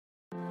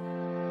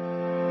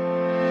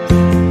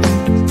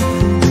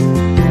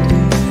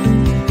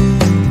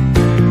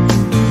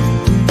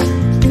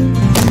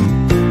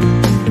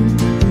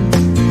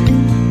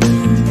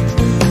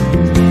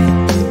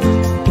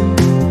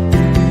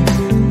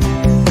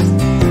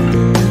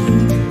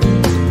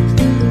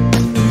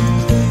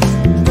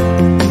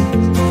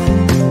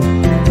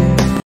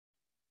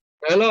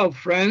Hello,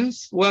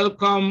 friends.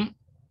 Welcome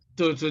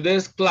to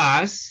today's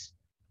class.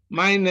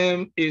 My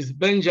name is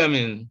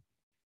Benjamin.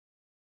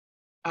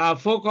 Our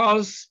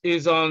focus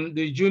is on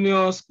the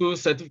Junior School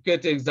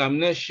Certificate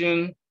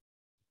Examination,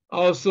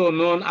 also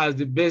known as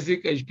the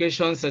Basic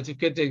Education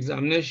Certificate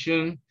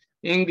Examination,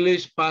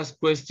 English Past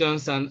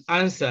Questions and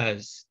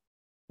Answers.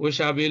 We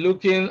shall be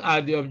looking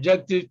at the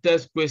Objective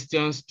Test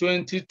Questions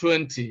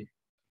 2020.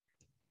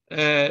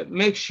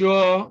 Make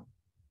sure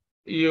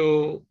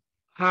you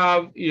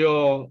have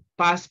your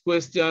past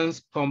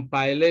questions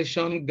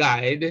compilation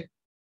guide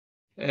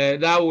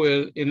that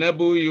will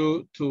enable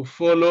you to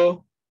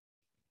follow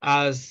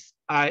as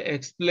I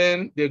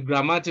explain the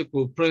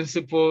grammatical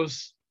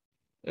principles,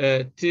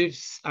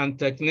 tips and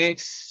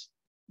techniques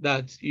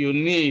that you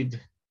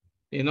need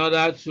in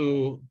order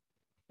to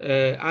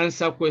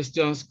answer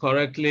questions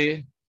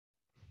correctly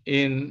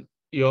in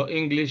your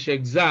English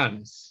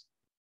exams.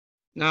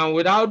 Now,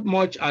 without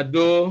much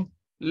ado,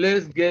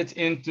 let's get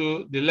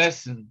into the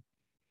lesson.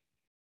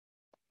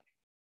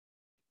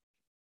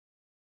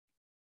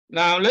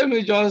 Now, let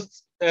me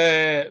just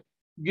give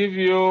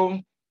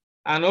you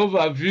an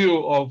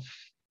overview of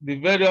the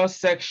various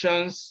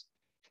sections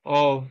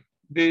of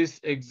this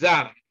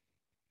exam.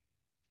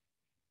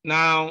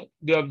 Now,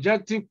 the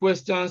objective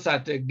questions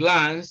at a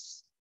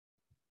glance,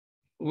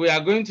 we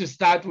are going to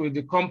start with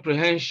the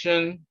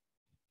comprehension,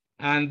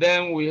 and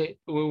then we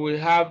will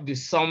have the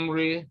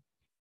summary,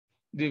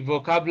 the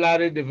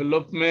vocabulary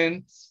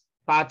development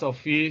part of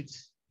it,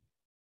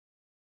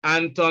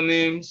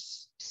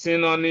 antonyms,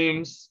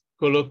 synonyms,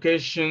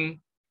 collocation,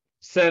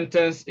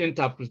 sentence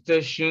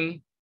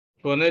interpretation,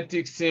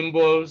 phonetic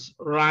symbols,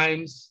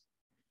 rhymes,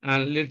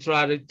 and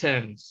literary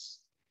terms.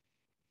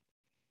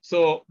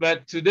 So,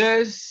 but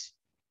today's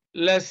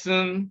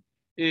lesson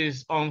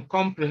is on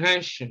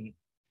comprehension.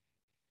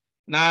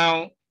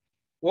 Now,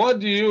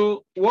 what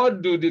do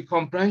the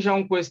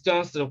comprehension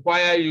questions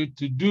require you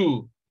to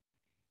do?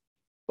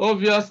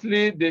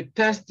 Obviously, they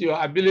test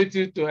your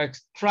ability to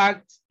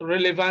extract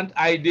relevant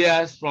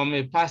ideas from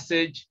a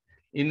passage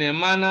in a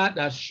manner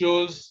that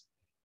shows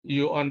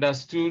you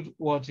understood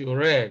what you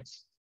read.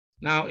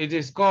 Now, it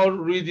is called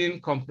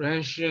reading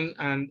comprehension,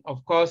 and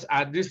of course,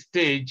 at this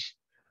stage,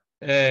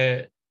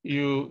 the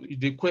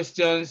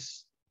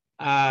questions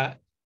are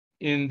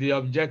in the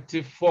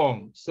objective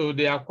form. So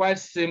they are quite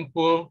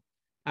simple,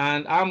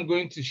 and I'm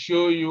going to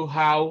show you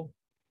how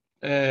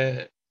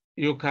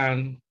you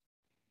can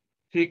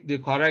pick the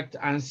correct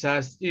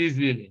answers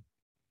easily.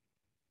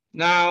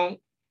 Now,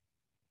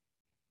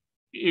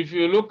 if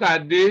you look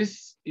at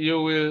this,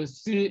 you will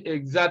see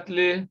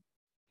exactly,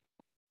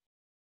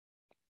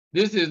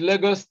 this is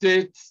Lagos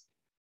State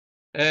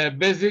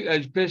Basic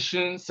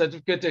Education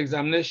Certificate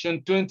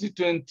Examination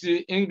 2020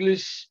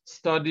 English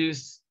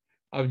Studies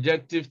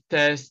Objective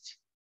Test.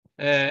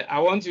 I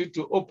want you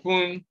to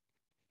open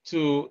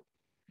to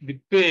the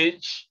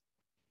page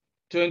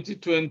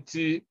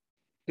 2020,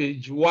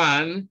 page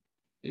 1.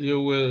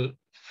 You will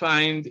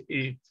find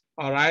it,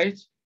 all right?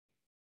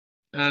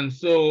 And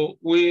so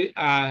we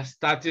are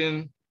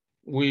starting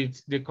with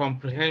the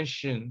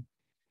comprehension.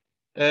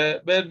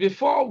 But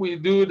before we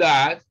do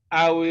that,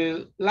 I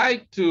will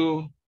like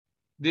to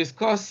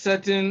discuss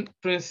certain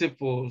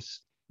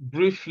principles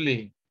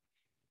briefly,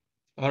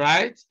 all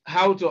right?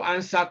 How to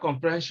answer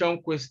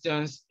comprehension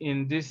questions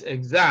in this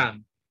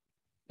exam.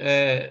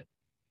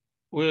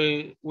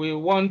 We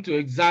want to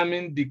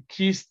examine the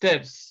key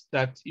steps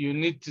that you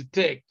need to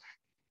take.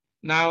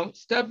 Now,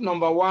 step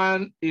number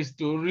 1 is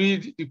to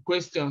read the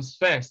questions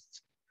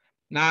first.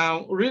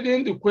 Now,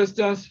 reading the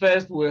questions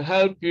first will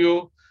help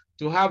you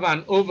to have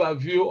an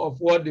overview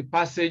of what the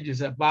passage is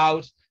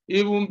about,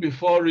 even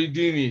before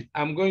reading it.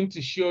 I'm going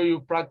to show you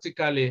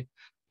practically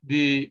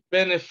the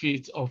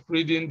benefits of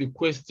reading the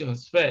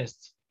questions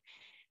first.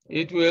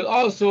 It will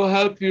also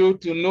help you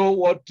to know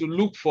what to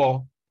look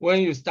for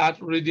when you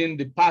start reading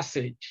the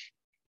passage.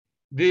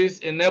 This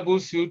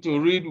enables you to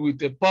read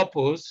with a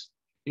purpose.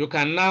 You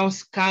can now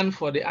scan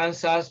for the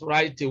answers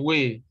right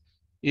away.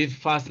 It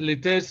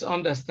facilitates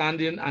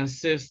understanding and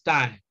saves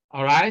time,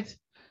 all right?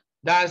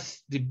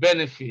 That's the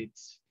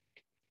benefits.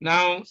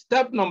 Now,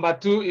 step number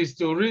 2 is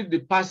to read the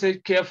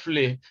passage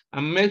carefully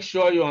and make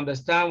sure you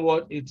understand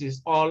what it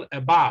is all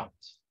about.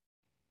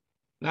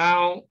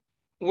 Now,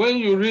 when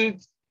you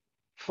read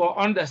for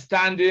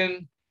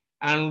understanding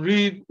and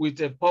read with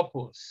a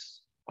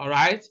purpose, all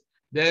right?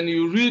 Then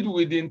you read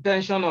with the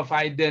intention of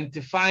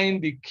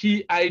identifying the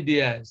key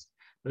ideas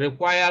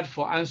required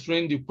for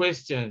answering the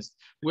questions.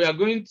 We are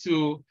going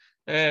to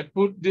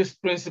put these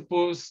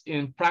principles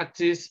in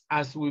practice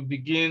as we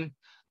begin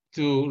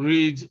to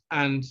read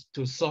and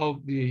to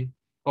solve the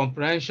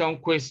comprehension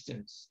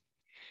questions.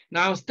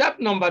 Now, step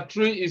number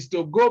 3 is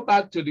to go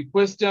back to the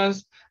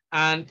questions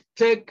and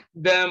take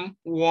them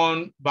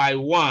one by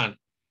one.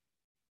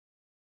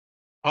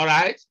 All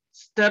right.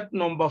 Step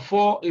number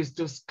 4 is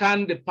to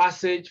scan the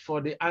passage for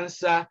the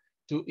answer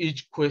to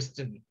each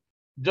question.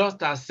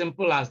 Just as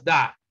simple as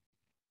that.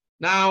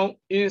 Now,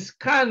 in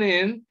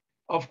scanning,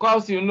 of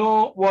course, you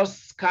know what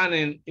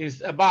scanning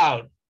is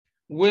about.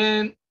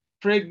 When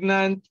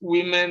pregnant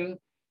women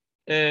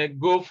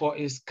go for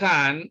a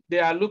scan, they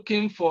are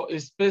looking for a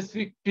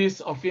specific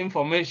piece of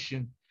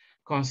information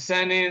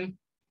concerning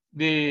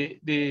the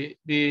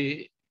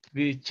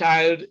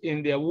child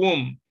in their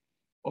womb,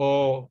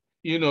 or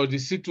the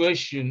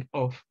situation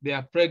of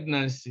their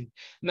pregnancy.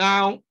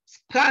 Now,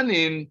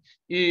 scanning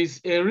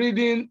is a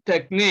reading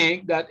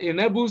technique that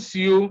enables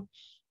you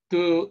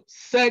to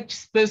search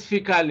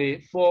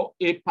specifically for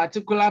a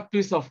particular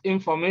piece of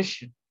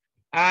information.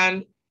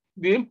 And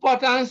the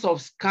importance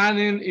of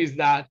scanning is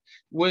that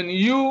when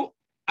you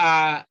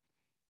are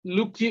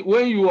looking,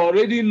 when you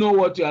already know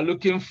what you are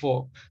looking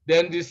for,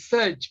 then the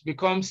search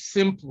becomes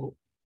simple.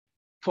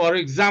 For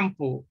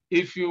example,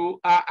 if you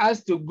are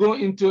asked to go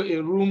into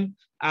a room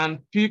and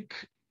pick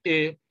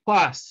a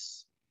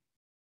purse,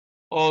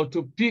 or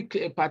to pick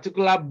a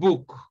particular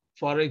book,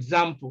 for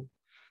example,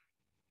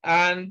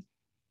 and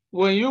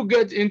when you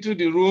get into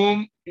the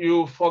room,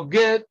 you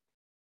forget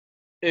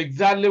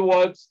exactly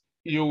what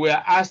you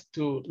were asked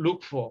to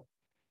look for,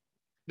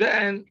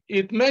 then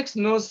it makes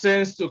no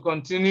sense to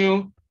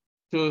continue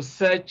to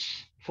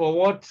search for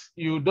what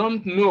you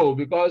don't know,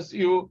 because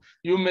you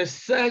may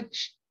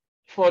search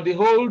for the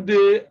whole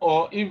day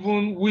or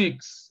even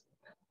weeks,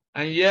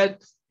 and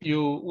yet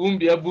you won't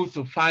be able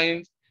to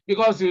find,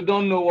 because you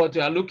don't know what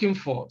you are looking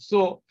for.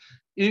 So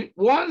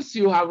once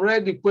you have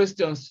read the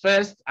questions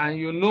first and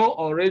you know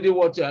already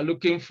what you are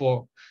looking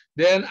for,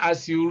 then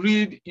as you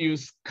read, you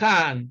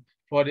scan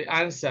for the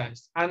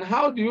answers. And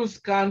how do you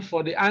scan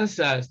for the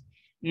answers?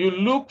 You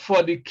look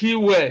for the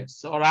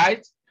keywords, all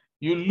right?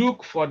 You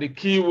look for the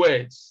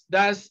keywords.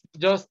 That's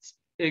just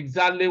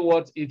exactly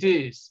what it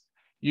is.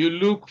 You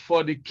look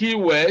for the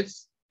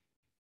keywords.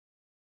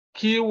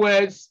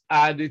 Keywords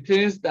are the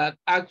things that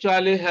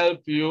actually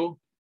help you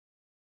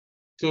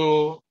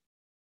to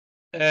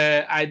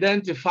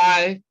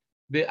identify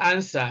the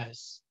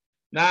answers.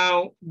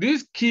 Now,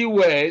 these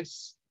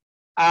keywords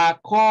are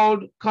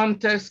called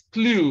context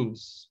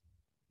clues.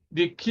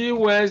 The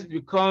keywords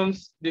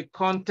becomes the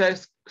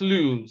context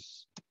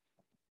clues.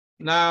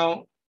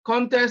 Now,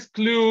 context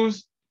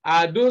clues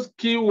are those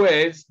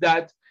keywords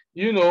that,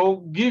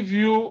 give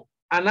you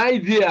an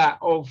idea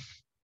of,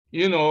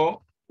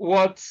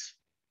 what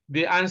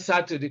the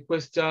answer to the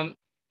question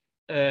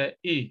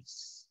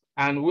is.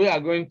 And we are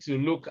going to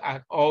look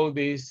at all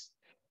this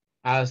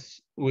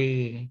as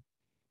we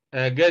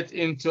get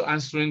into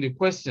answering the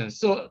questions.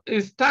 So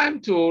it's time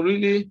to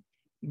really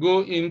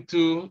go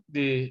into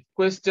the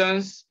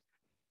questions.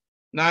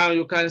 Now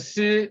you can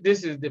see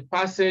this is the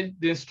passage,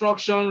 the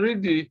instruction,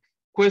 read the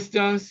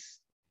questions,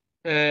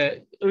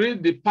 read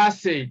the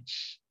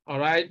passage. All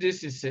right,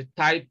 this is a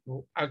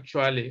typo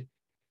actually.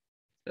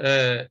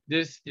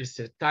 This is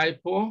a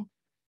typo,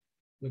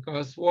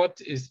 because what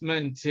is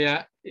meant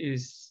here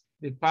is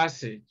the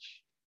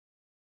passage.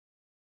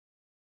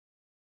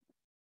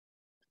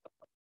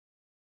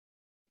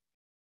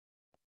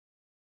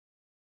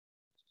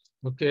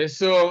 Okay,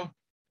 so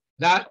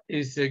that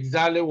is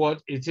exactly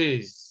what it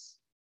is.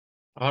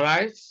 All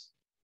right.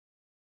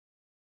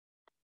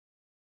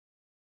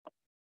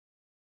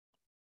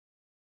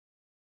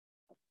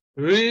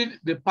 Read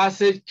the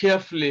passage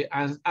carefully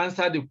and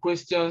answer the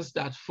questions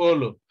that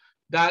follow.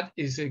 That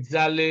is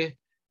exactly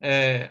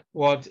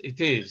what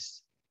it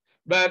is.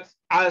 But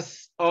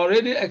as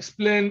already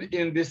explained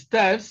in the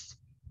steps,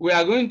 we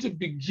are going to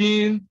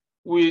begin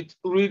with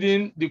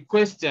reading the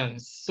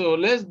questions. So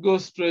let's go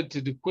straight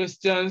to the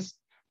questions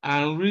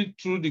and read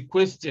through the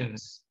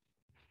questions.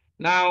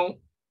 Now,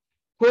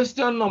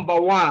 question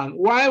number 1,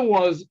 why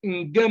was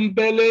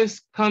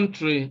Ngembele's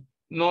country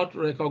not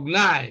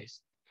recognized?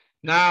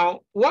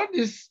 Now, what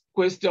this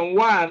question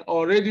 1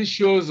 already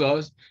shows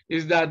us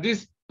is that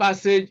this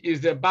passage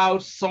is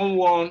about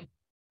someone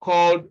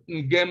called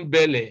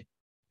Ngembele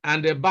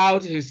and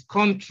about his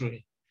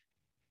country.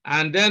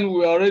 And then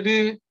we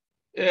already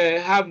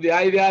have the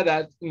idea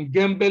that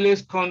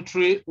Ngembele's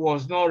country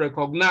was not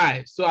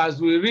recognized. So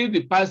as we read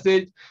the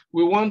passage,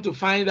 we want to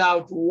find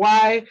out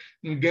why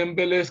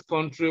Ngembele's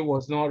country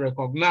was not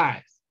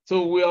recognized.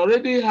 So we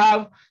already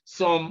have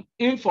some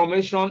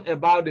information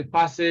about the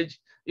passage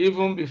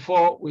even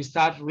before we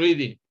start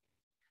reading.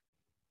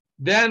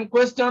 Then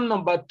question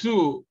number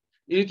 2,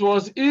 it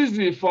was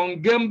easy for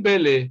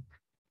Ngembele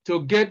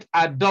to get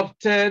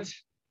adopted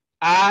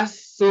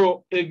as.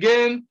 So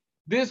again,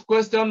 this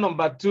question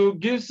number 2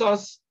 gives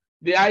us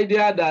the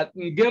idea that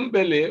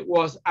Ngembele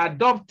was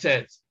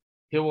adopted.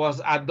 He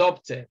was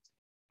adopted.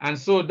 And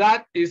so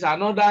that is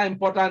another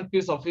important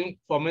piece of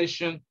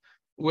information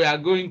we are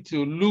going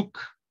to look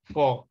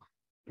for.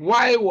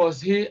 Why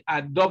was he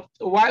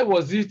adopted? Why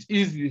was it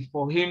easy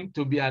for him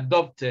to be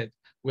adopted?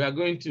 We are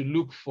going to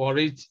look for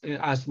it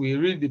as we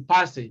read the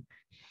passage.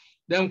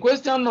 Then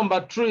question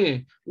number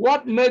 3,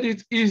 what made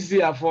it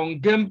easier for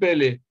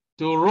Ngembele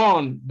to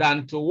run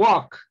than to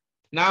walk?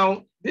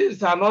 Now, this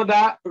is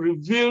another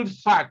revealed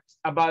fact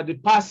about the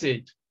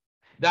passage,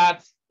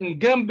 that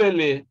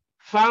Ngembele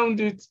found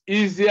it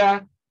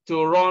easier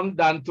to run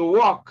than to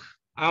walk.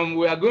 And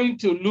we are going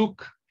to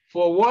look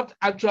for what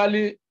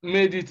actually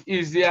made it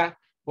easier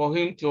for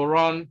him to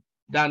run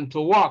than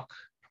to walk.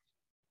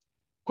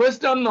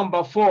 Question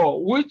number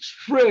 4, which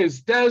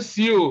phrase tells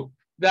you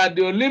that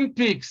the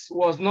Olympics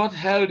was not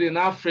held in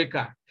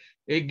Africa?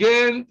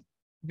 Again,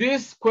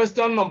 this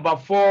question number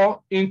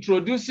 4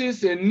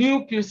 introduces a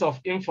new piece of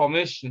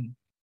information.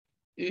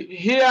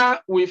 Here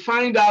we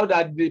find out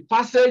that the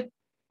passage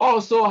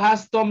also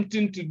has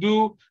something to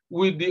do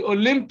with the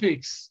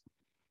Olympics,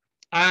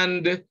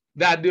 and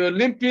that the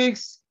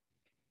Olympics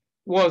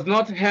was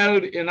not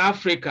held in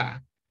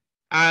Africa.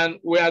 And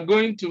we are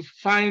going to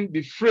find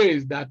the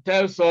phrase that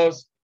tells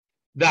us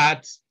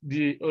that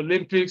the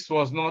Olympics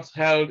was not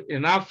held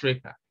in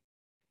Africa.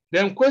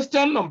 Then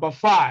question number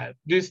 5,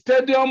 the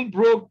stadium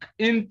broke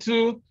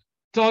into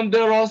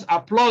thunderous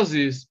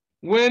applauses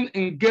when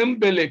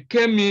Ngembele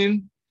came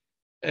in,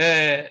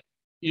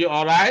 you're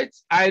all right,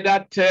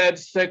 either third,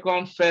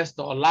 second, first,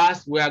 or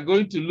last. We are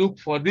going to look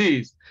for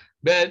this.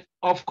 But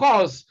of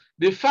course,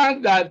 the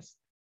fact that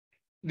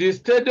the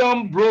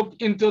stadium broke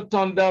into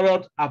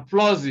thunderous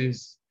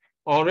applauses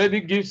already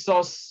gives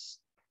us,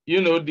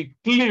 the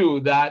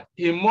clue that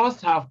he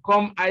must have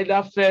come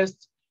either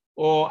first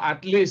or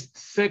at least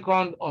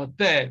second or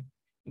third,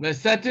 but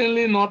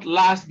certainly not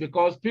last,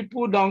 because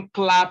people don't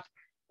clap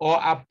or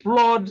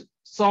applaud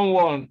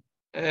someone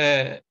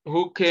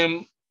who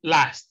came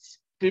last.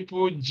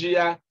 People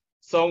jeer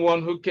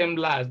someone who came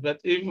last, but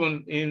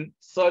even in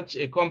such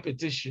a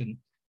competition,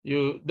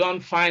 you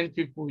don't find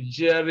people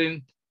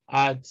jeering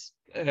at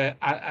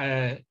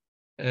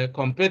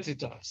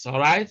competitors, all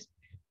right?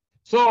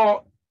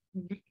 So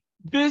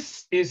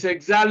this is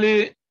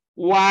exactly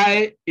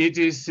why it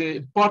is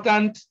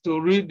important to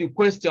read the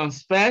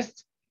questions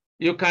first.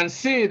 You can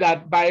see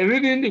that by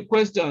reading the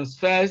questions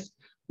first,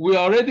 we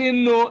already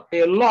know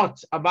a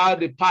lot about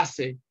the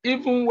passage,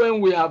 even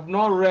when we have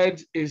not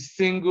read a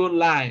single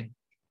line,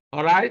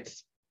 all right?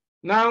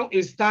 Now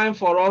it's time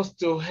for us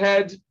to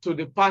head to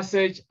the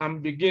passage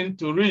and begin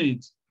to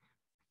read,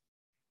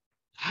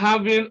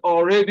 having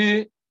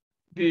already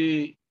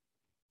the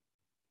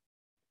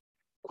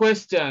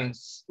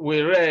questions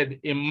we read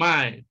in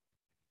mind.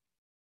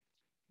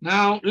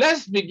 Now,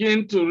 let's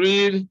begin to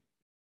read,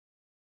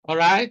 all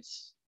right?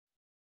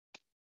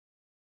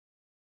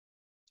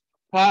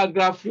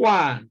 Paragraph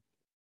 1.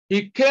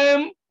 He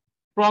came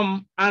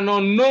from an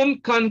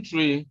unknown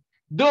country,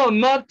 though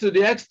not to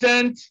the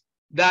extent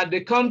that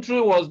the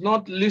country was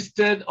not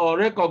listed or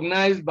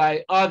recognized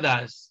by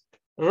others.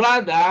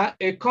 Rather,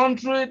 a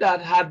country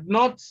that had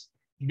not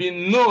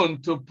been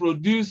known to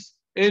produce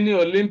any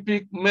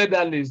Olympic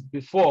medalists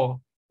before,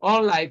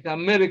 unlike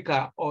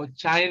America or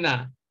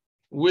China,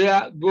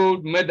 where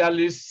gold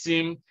medalists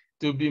seem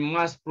to be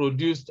mass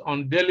produced on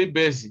a daily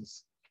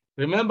basis.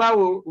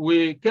 Remember,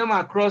 we came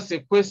across a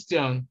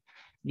question,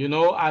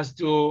 as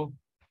to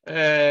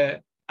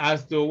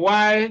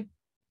why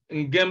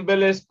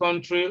Ngembele's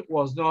country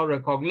was not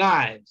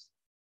recognized.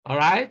 All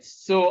right.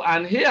 So,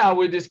 and here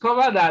we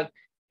discover that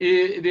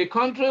the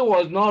country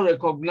was not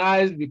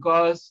recognized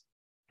because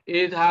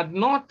it had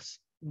not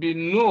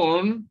been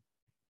known.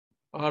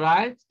 All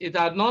right. It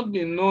had not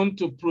been known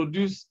to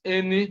produce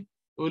any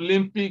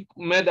Olympic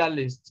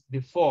medalists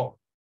before.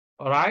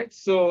 All right.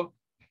 So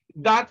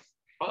that,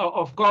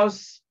 of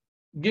course,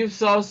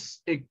 gives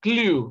us a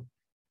clue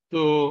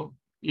to,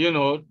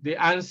 the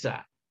answer.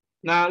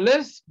 Now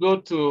let's go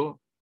to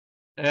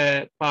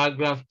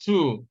paragraph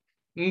 2.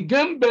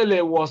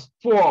 Ngembele was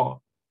poor.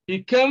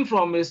 He came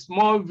from a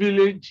small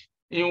village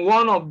in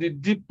one of the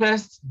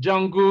deepest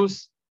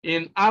jungles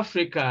in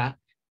Africa,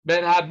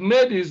 but had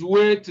made his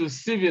way to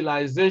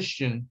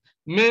civilization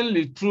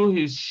mainly through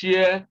his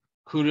sheer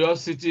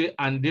curiosity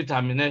and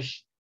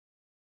determination.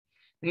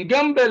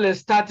 Ngembele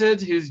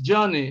started his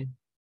journey.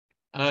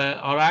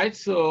 All right,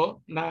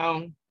 so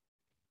now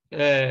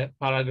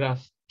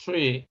paragraph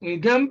 3.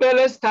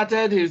 Ngembele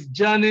started his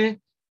journey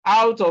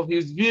out of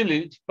his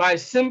village by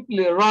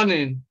simply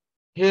running.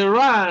 He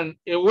ran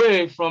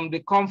away from the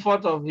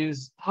comfort of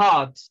his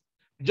heart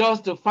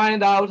just to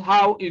find out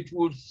how it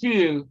would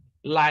feel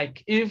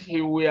like if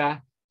he were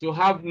to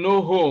have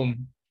no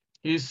home.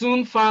 He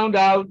soon found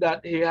out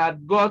that he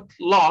had got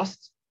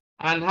lost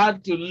and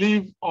had to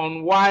live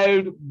on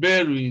wild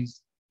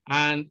berries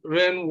and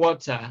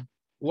rainwater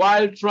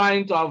while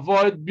trying to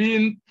avoid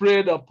being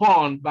preyed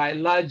upon by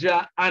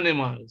larger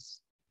animals.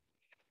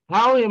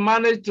 How he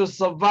managed to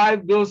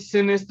survive those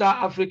sinister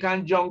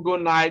African jungle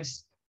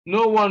nights,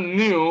 no one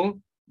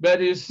knew, but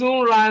he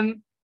soon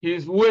ran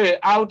his way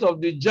out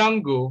of the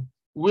jungle,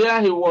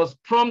 where he was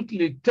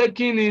promptly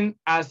taken in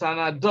as an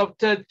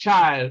adopted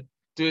child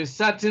to a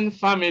certain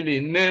family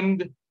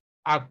named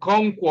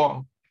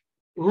Akonkwo,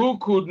 who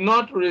could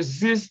not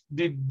resist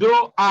the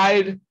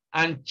doe-eyed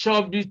and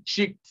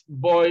chubby-cheeked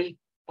boy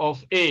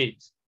of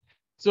 8.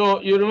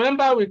 So you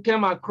remember we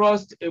came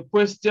across a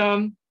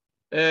question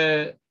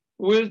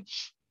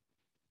which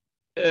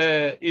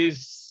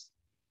is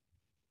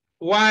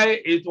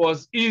why it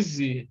was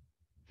easy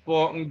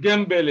for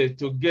Ngembele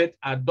to get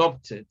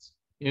adopted,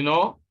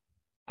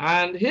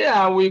 And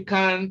here we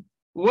can,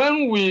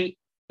 when we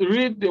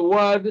read the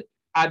word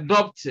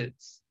adopted,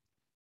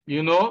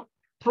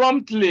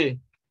 promptly,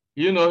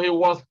 you know, he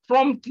was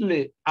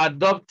promptly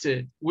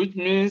adopted, which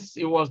means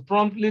he was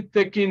promptly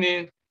taken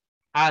in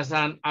as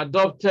an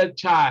adopted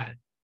child.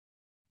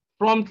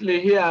 Promptly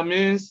here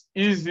means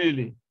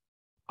easily,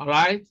 all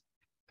right,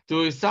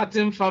 to a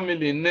certain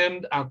family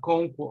named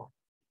Akonkwo.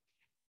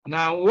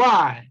 Now,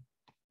 why?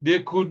 They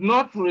could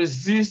not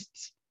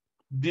resist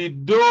the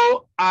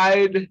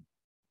doe-eyed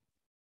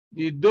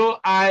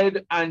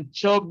and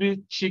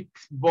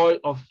chubby-cheeked boy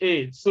of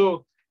 8.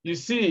 So you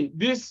see,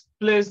 this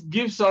place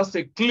gives us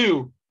a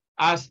clue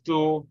as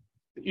to,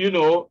 you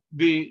know,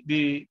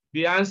 the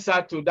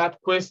answer to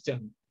that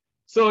question.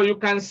 So you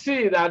can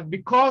see that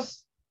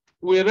because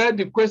we read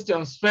the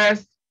questions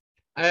first,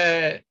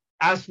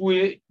 as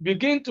we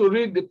begin to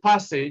read the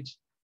passage,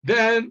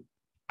 then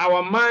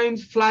our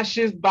mind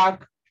flashes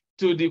back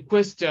to the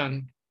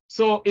question.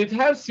 So it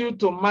helps you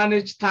to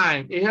manage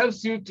time. It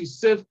helps you to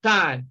save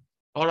time,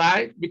 all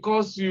right?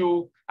 Because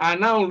you are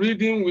now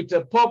reading with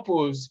a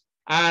purpose,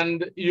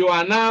 and you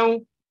are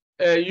now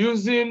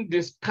using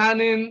the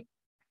scanning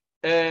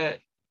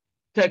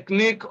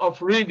technique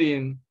of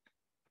reading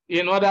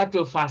in order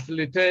to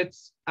facilitate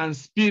and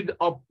speed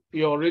up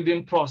your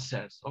reading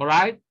process, all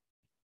right?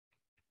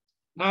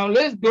 Now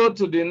let's go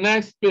to the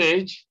next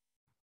page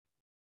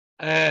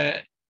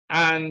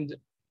and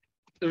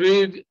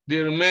read the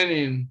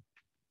remaining.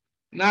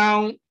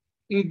 Now,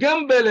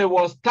 Ngembele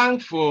was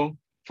thankful,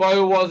 for he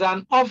was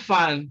an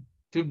orphan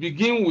to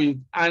begin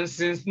with, and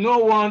since no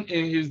one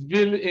in his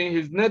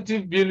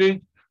native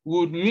village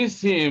would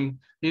miss him,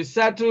 he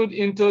settled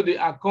into the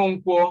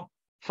Akonkwo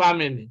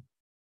family.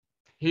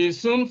 He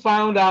soon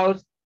found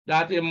out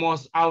that he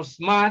must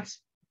outsmart,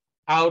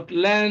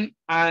 outlearn,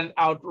 and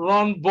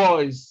outrun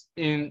boys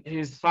in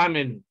his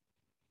family.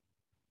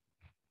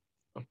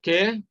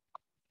 Okay?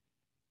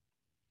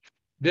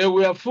 They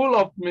were full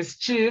of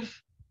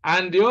mischief,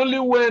 and the only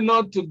way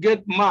not to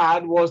get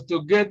mad was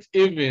to get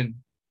even.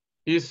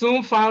 He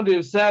soon found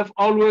himself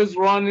always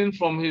running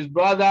from his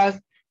brothers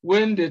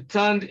when they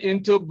turned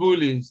into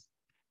bullies,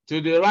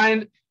 to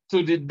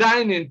the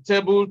dining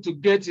table to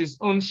get his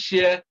own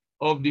share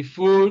of the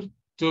food,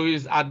 to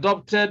his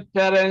adopted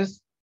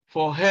parents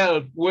for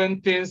help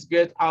when things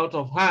get out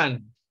of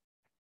hand.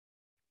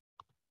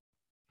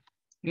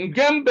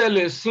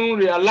 Ngembele soon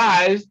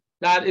realized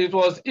that it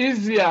was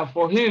easier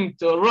for him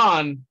to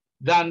run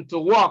than to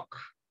walk.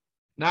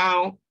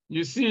 Now,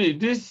 you see,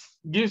 this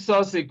gives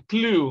us a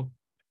clue,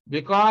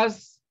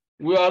 because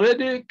we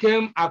already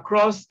came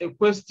across a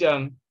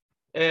question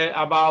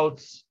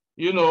about,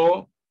 you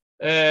know,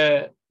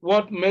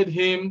 what made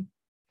him,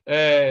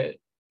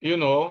 you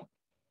know,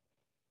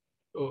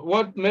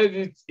 what made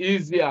it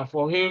easier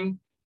for him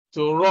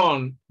to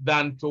run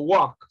than to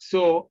walk.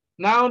 So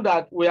now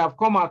that we have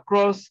come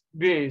across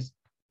this,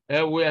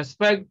 we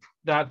expect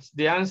that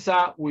the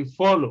answer will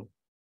follow.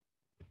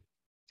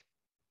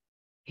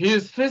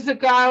 His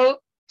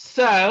physical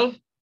self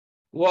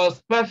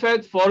was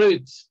perfect for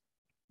it,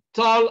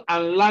 tall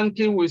and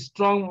lanky with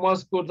strong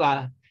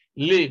muscular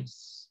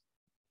limbs.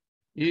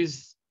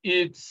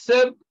 It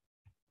saved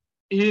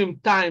him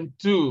time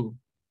too,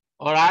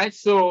 all right?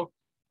 So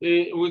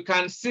we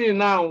can see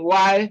now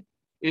why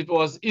it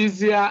was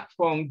easier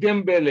for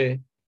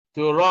Ngembele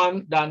to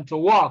run than to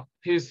walk.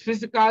 His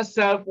physical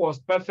self was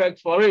perfect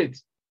for it,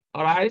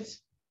 all right?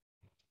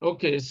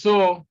 Okay,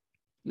 so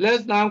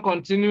let's now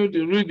continue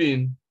the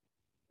reading.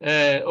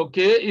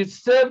 Okay, it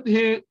saved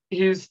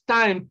his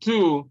time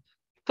too,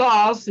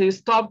 thus he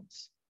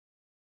stopped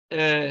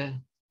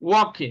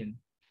walking.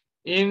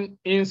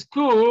 In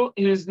school,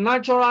 his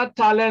natural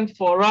talent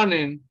for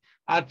running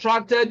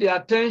attracted the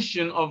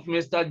attention of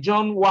Mr.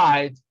 John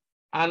White,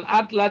 an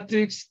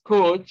athletics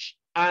coach,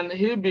 and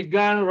he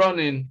began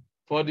running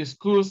for the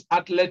school's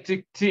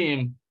athletic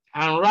team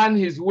and ran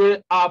his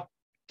way up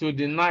to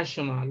the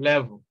national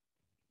level.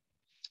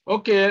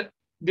 Okay,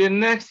 the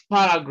next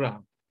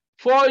paragraph.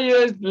 4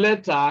 years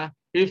later,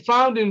 he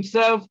found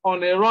himself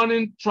on a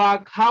running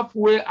track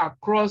halfway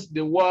across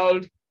the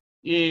world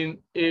in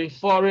a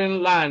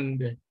foreign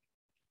land.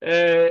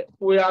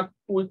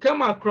 We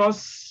came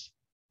across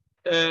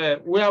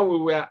where we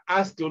were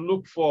asked to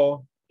look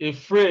for a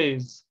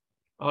phrase,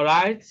 all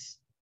right,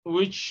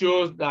 which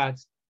shows that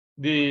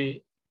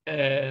the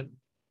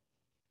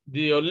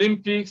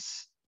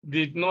Olympics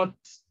did not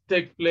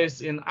take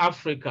place in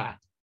Africa.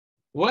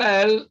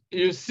 Well,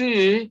 you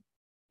see,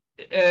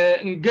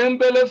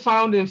 Ngembele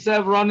found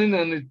himself running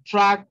on a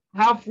track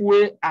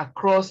halfway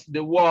across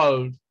the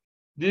world.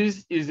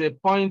 This is a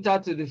pointer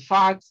to the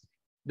fact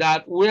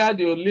that where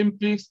the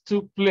Olympics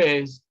took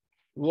place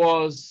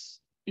was,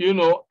 you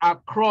know,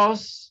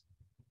 across,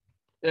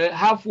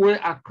 halfway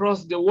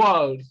across the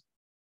world.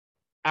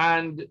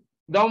 And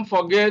don't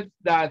forget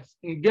that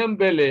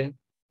Ngembele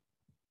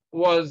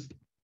was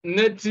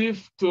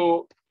native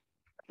to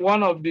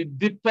one of the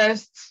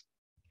deepest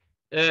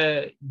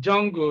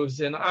jungles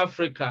in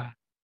Africa.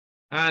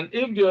 And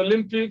if the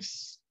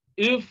Olympics,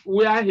 if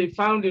where he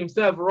found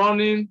himself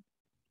running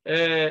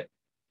on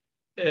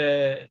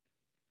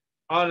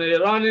a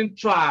running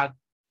track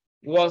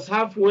was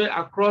halfway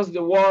across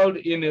the world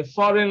in a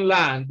foreign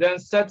land, then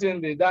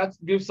certainly that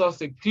gives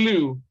us a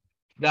clue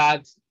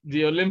that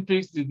the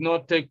Olympics did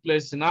not take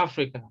place in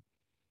Africa.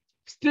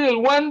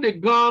 Still, when the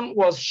gun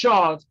was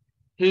shot,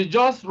 he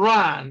just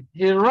ran.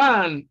 He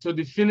ran to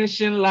the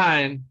finishing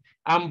line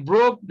and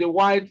broke the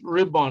white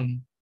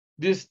ribbon.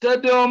 The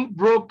stadium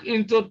broke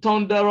into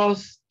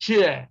thunderous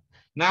cheer.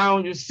 Now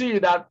you see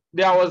that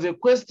there was a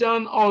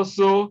question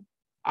also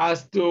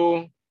as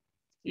to,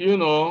 you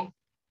know,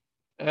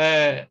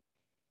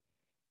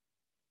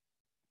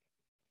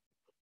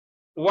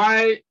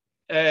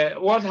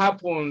 what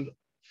happened,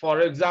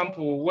 for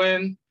example,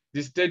 when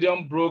the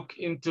stadium broke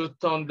into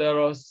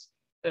thunderous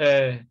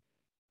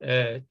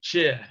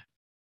cheer.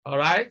 All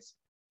right,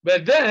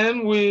 but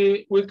then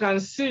we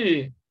can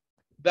see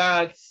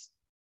that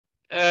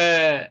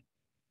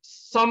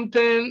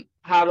something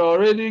had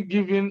already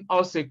given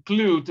us a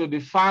clue to the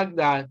fact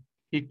that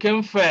he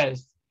came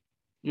first.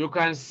 You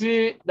can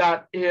see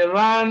that he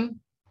ran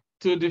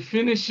to the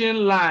finishing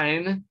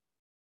line.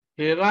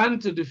 He ran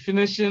to the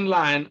finishing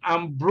line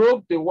and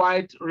broke the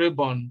white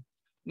ribbon.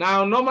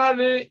 Now,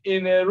 normally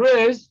in a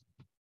race,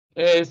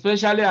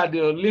 especially at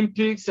the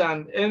Olympics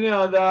and any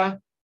other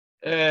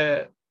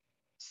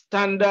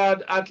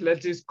standard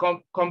athletics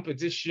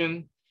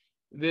competition,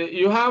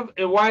 you have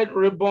a white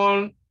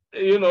ribbon,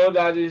 you know,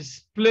 that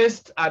is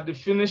placed at the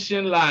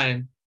finishing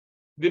line.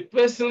 The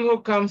person who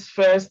comes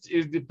first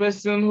is the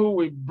person who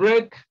will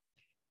break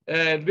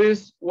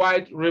this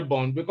white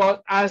ribbon, because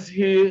as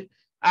he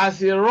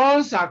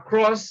runs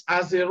across,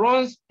 as he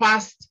runs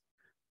past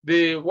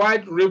the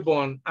white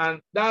ribbon,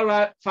 and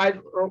that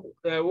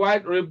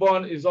white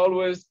ribbon is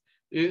always,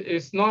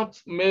 it's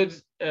not made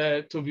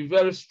to be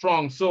very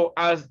strong. So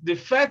as the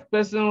first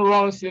person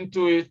runs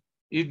into it,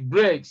 it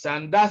breaks,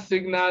 and that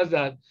signals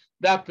that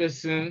that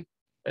person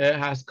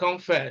has come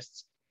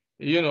first.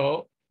 You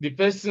know, the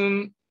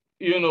person,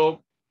 you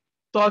know,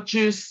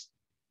 touches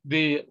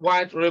the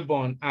white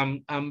ribbon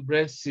and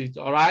breaks it,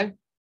 all right?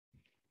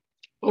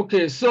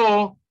 Okay,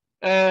 so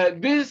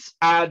these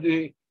are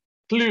the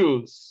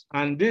clues,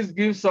 and this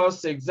gives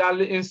us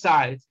exactly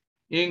insight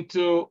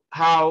into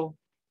how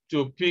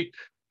to pick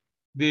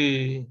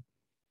the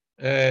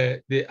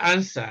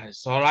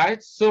answers, all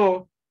right?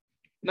 So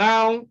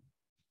now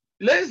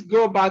let's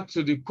go back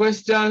to the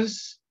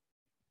questions,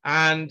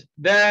 and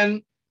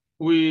then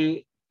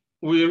we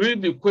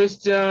read the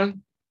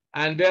question,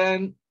 and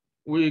then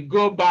we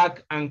go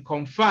back and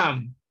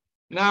confirm.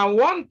 Now,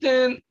 one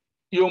thing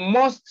you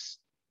must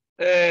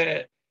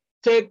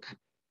take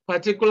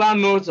particular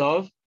note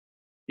of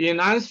in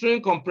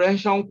answering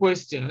comprehension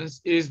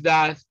questions is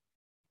that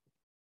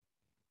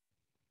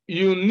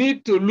you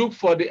need to look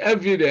for the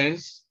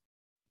evidence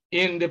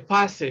in the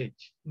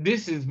passage.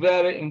 This is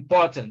very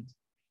important.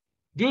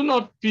 Do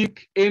not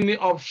pick any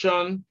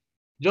option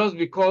just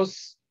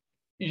because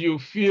you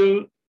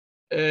feel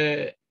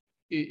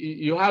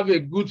you have a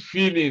good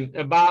feeling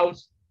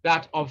about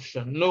that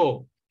option.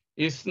 No,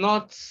 it's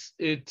not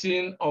a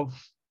thing of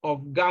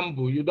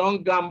gamble. You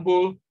don't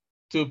gamble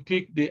to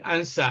pick the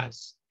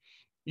answers.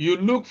 You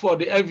look for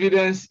the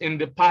evidence in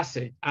the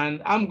passage,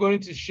 and I'm going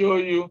to show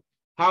you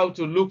how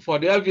to look for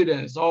the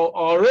evidence.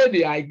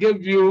 Already I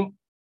gave you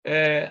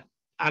an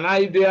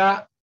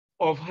idea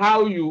of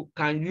how you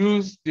can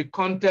use the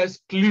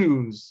context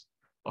clues,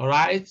 all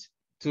right,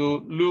 to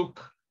look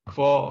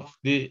for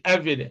the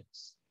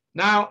evidence.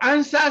 Now,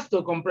 answers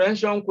to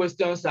comprehension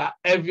questions are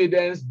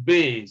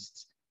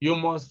evidence-based. You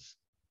must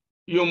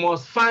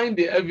find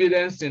the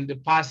evidence in the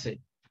passage.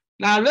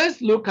 Now,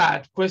 let's look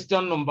at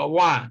question number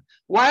 1.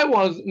 Why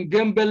was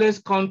Ngembele's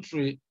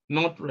country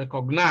not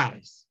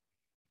recognized?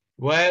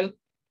 Well,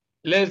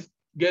 let's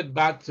get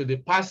back to the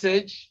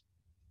passage.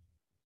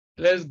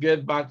 Let's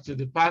get back to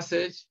the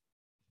passage,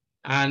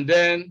 and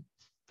then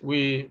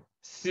we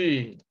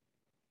see.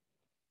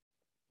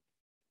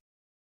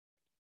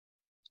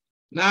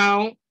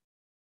 Now,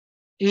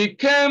 he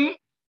came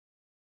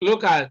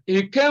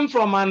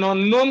from an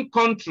unknown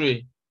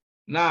country.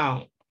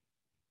 Now,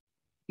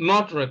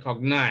 not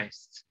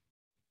recognized,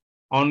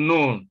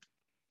 unknown.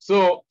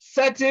 So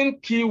certain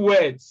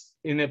keywords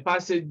in a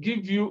passage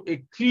give you a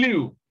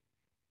clue.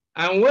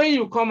 And when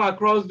you come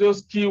across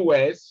those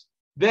keywords,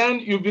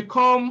 then you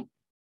become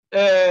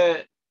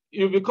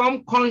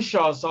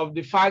conscious of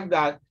the fact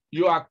that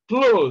you are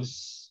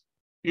close,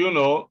 you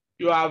know,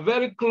 you are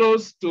very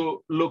close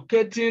to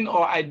locating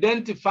or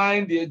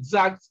identifying the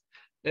exact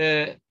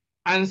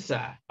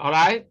answer, all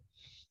right?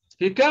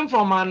 He came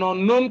from an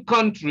unknown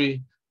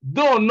country,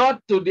 though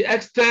not to the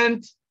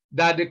extent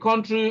that the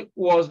country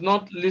was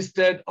not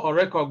listed or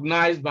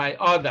recognized by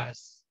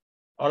others,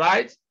 all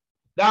right?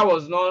 That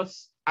was not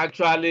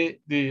actually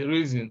the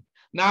reason.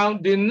 Now,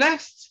 the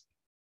next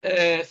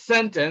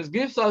sentence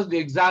gives us the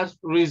exact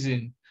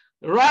reason.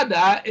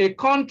 Rather, a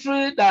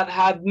country that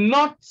had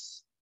not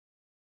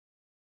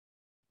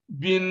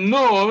been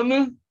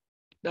known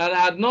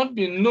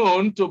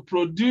to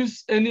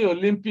produce any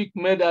Olympic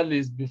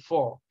medalists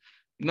before.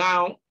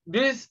 Now,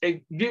 this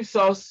gives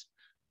us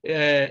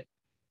a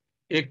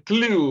a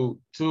clue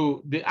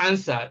to the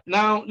answer.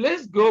 Now,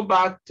 let's go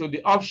back to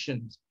the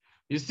options.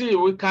 You see,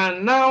 we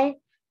can now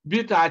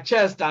beat our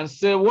chest and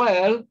say,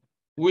 well,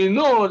 we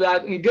know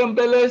that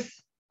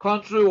Ngembele's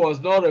country was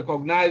not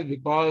recognized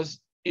because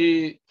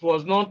it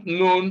was not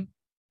known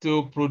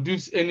to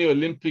produce any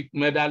Olympic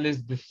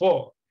medalists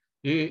before.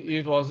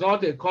 It was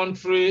not a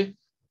country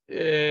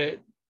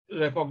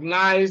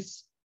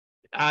recognized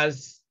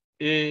as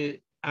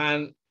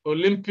an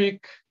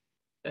Olympic,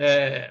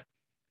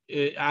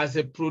 as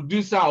a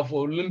producer of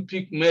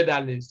Olympic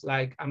medalists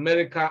like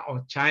America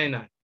or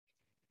China.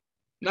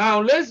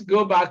 Now, let's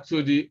go back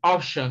to the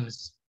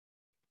options.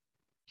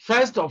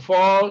 First of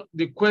all,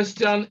 the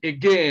question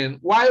again,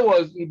 why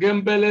was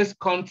Ngembele's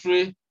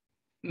country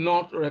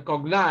not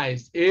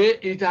recognized?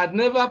 It had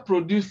never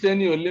produced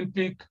any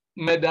Olympic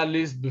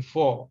medalists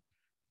before.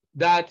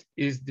 That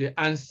is the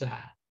answer.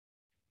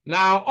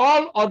 Now,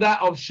 all other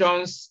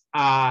options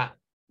are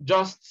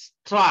just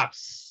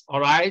traps,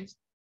 all right,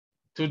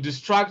 to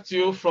distract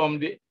you from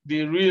the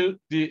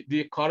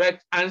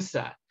correct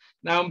answer.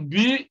 Now,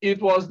 B, it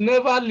was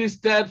never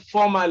listed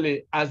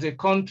formally as a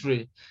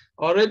country.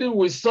 Already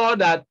we saw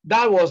that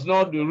that was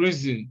not the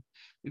reason.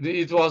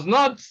 It was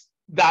not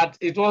that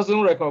it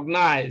wasn't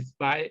recognized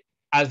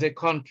as a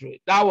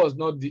country. That was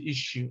not the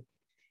issue.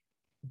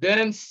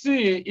 Then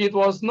C, it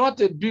was not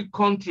a big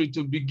country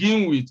to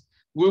begin with.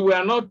 We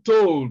were not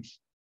told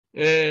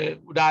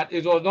that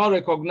it was not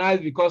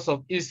recognized because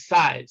of its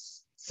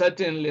size.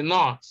 Certainly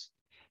not.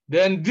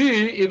 Then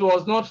D, it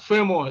was not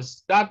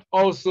famous. That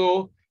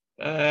also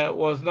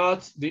was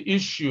not the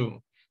issue.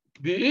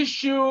 The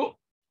issue,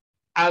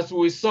 as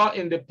we saw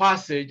in the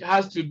passage,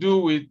 has to do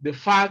with the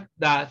fact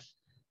that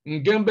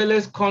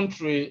Ngembele's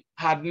country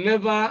had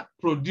never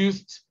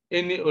produced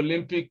any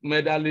Olympic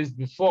medalists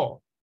before.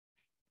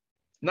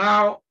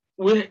 Now,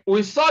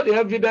 we saw the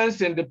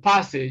evidence in the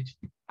passage,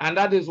 and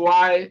that is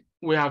why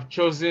we have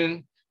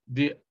chosen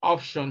the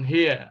option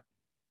here.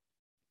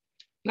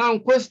 Now,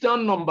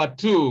 question number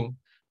 2,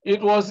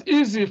 it was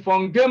easy for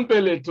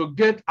Ngembele to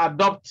get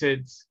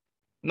adopted.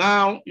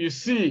 Now, you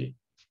see,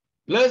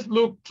 let's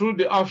look through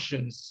the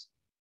options.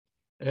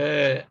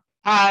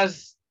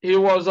 As he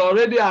was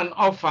already an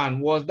orphan,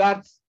 was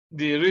that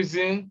the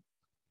reason?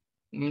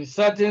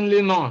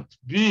 Certainly not.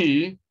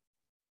 B,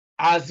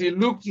 as he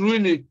looked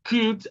really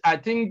cute, I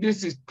think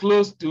this is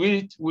close to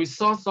it. We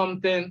saw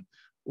something,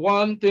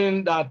 one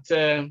thing that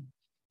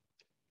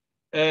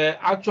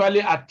actually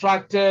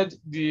attracted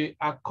the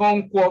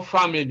Okonkwo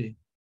family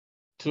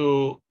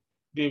to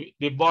the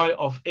boy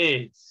of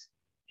 8.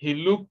 He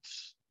looked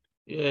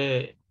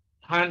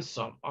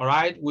handsome, all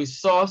right? We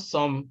saw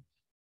some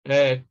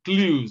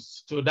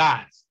clues to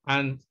that.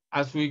 And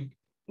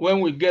when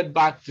we get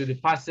back to the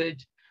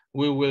passage,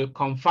 we will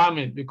confirm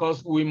it,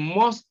 because we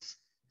must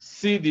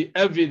see the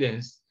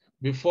evidence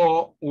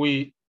before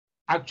we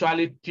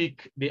actually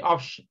pick the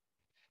option.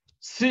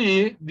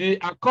 C, the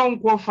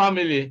Okonkwo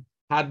family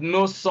had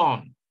no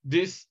son.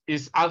 This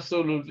is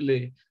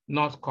absolutely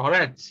not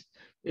correct.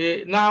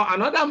 Now,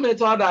 another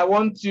method I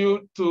want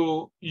you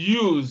to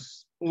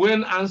use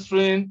when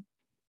answering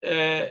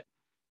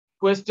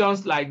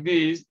questions like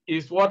this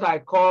is what I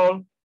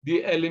call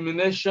the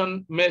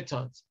elimination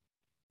method.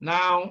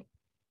 Now,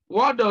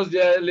 what does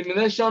the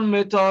elimination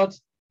method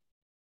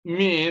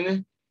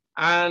mean,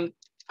 and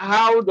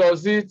how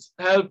does it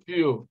help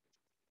you?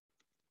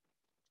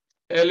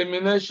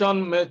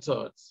 Elimination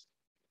method.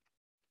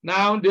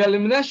 Now, the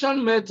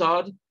elimination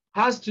method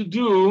has to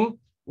do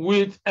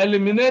with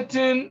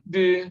eliminating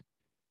the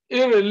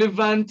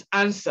irrelevant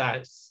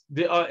answers,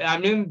 the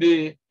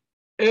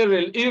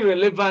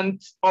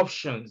irrelevant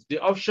options, the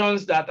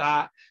options that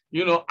are,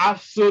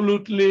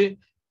 absolutely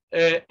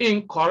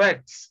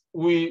incorrect.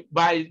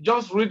 By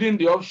just reading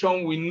the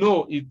option, we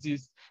know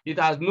it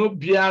has no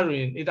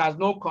bearing, it has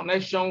no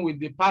connection with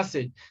the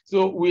passage.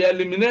 So we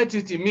eliminate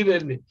it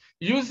immediately.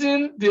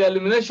 Using the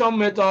elimination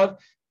method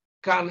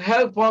can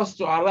help us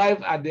to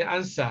arrive at the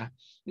answer,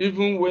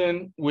 even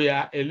when we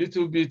are a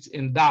little bit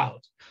in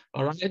doubt.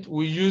 All right,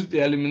 we use the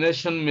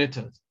elimination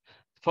method.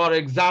 For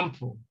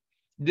example,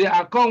 the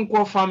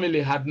Okonkwo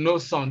family had no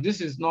son.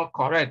 This is not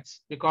correct,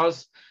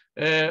 because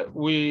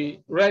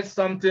we read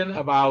something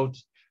about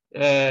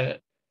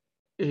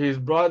his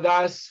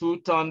brothers who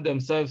turned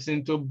themselves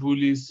into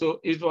bullies. So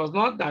it was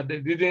not that they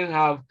didn't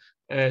have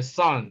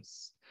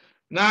sons.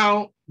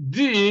 Now,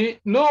 D,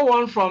 no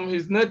one from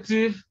his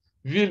native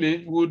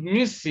village would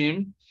miss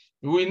him.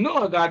 We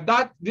know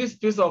that this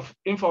piece of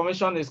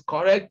information is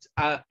correct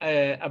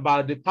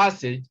about the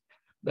passage,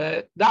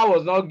 but that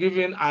was not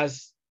given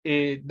as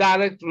a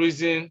direct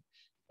reason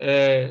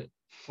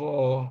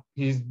for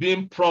his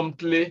being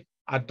promptly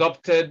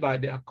adopted by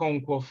the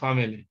Okonkwo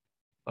family.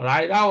 All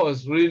right, that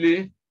was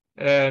really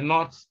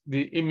not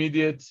the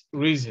immediate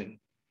reason.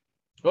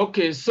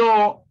 Okay,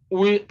 so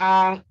we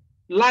are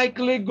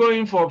likely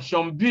going for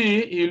option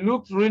B. He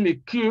looked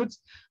really cute,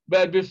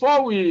 but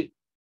before we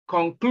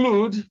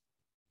conclude,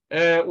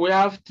 we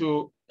have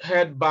to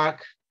head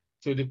back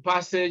to the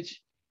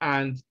passage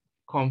and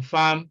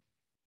confirm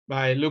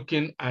by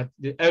looking at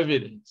the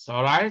evidence,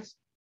 all right?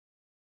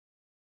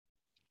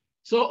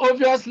 So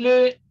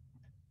obviously,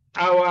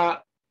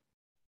 our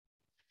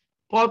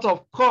port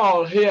of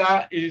call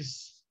here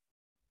is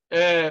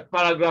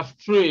paragraph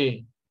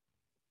 3.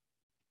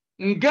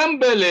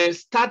 Ngembele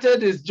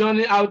started his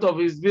journey out of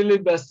his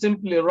village by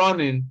simply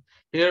running.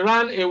 He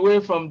ran away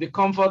from the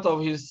comfort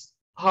of his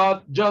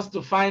hut just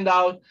to find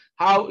out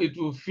how it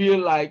would feel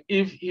like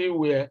if he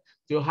were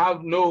to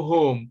have no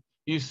home.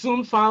 He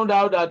soon found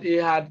out that he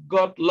had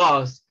got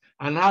lost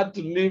and had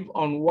to live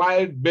on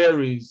wild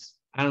berries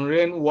and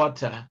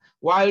rainwater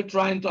while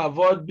trying to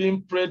avoid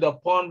being preyed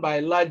upon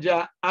by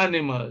larger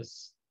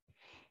animals.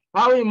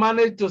 How he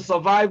managed to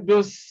survive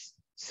those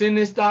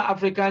sinister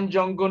African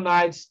jungle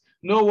nights,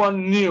 no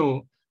one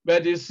knew,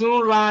 but he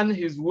soon ran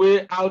his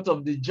way out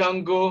of the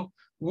jungle,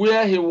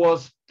 where he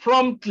was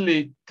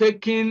promptly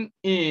taken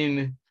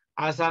in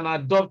as an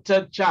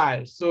adopted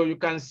child. So you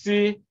can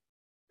see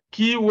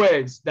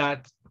keywords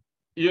that,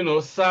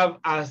 serve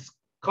as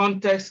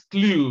context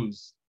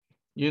clues,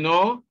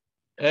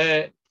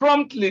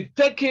 promptly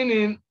taken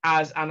in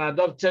as an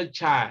adopted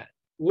child.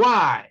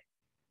 Why?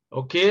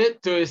 Okay,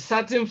 to a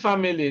certain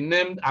family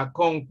named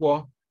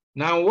Akonkwo.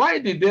 Now, why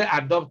did they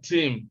adopt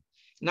him?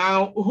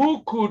 Now,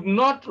 who could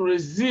not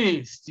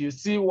resist? You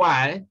see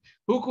why?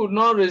 Who could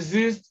not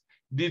resist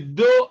the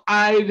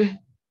doe-eyed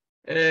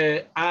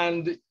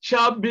and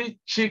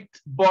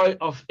chubby-cheeked boy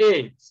of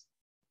 8?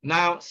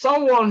 Now,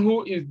 someone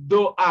who is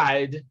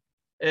doe-eyed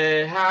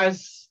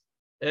has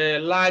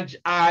large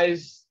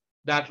eyes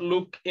that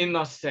look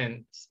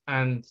innocent,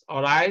 and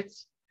all right,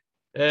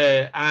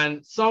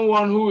 and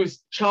someone who is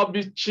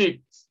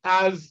chubby-cheeked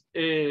has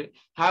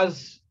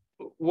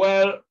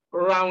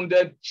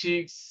well-rounded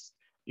cheeks,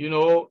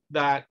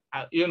 that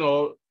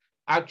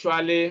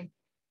actually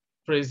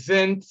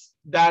presents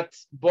that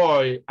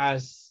boy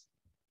as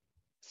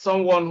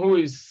someone who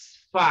is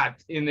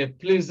fat in a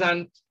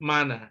pleasant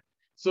manner.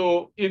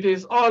 So it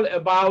is all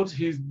about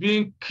his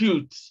being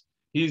cute,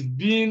 his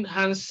being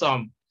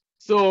handsome.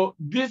 So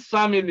this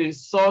family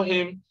saw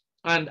him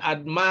and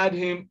admired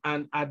him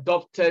and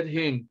adopted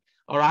him.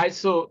 All right,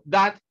 so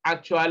that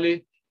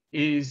actually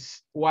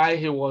is why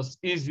he was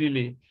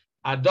easily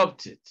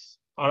adopted.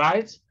 All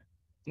right,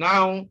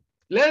 now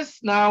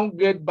let's now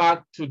get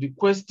back to the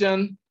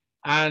question,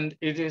 and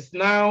it is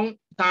now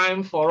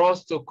time for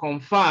us to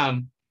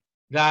confirm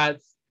that,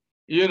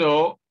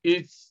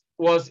 it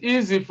was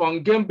easy for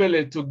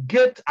Ngembele to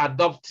get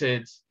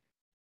adopted,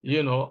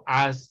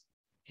 as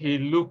he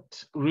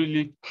looked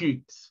really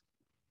cute.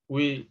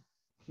 We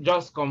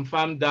just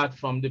confirmed that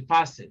from the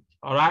passage,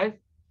 all right?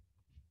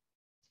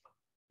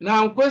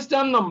 Now,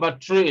 question number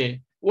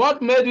 3,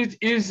 what made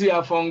it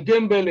easier for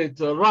Ngembele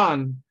to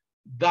run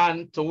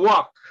than to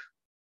walk?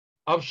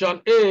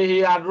 Option A, he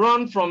had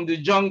run from the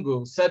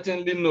jungle.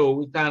 Certainly no,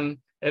 we can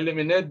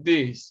eliminate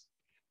this.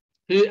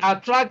 He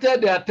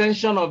attracted the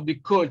attention of the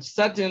coach.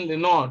 Certainly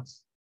not.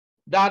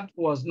 That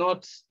was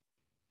not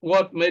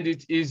what made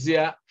it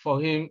easier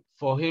for him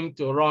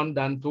to run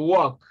than to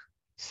walk.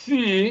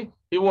 C,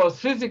 he was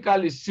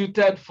physically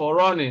suited for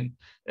running.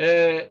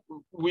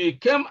 We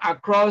came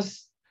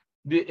across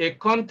a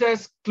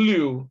context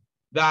clue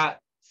that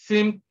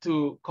seemed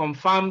to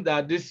confirm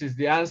that this is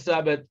the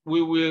answer, but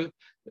we will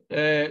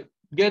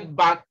get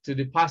back to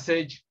the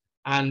passage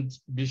and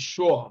be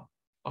sure,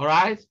 all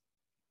right?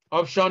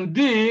 Option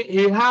D,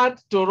 he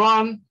had to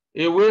run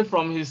away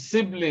from his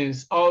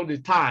siblings all the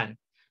time.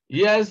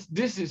 Yes,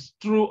 this is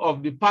true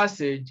of the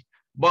passage,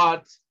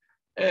 but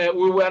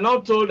we were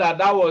not told that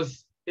that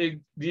was the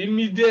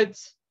immediate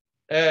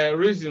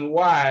reason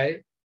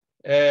why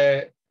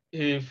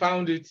he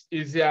found it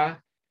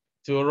easier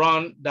to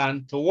run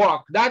than to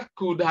walk. That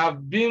could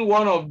have been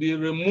one of the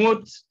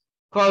remote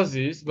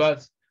causes,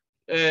 but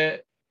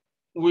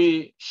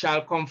we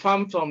shall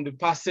confirm from the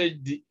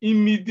passage the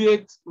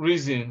immediate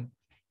reason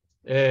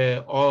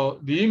or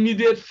the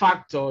immediate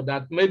factor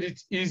that made it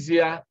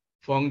easier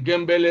for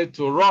Ngembele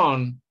to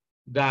run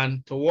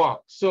than to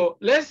walk. So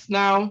let's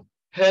now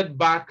head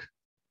back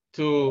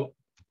to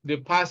the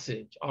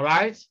passage, all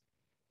right?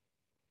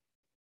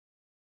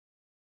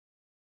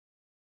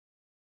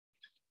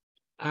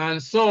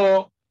 And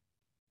so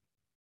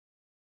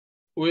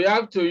we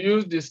have to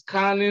use the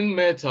scanning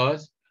method,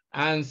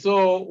 and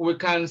so we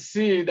can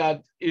see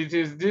that it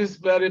is this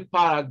very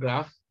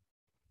paragraph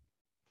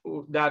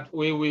that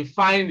we will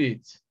find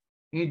it.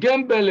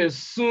 Ngembele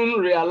soon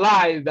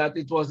realized that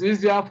it was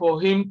easier for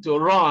him to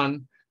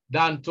run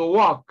than to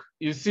walk.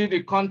 You see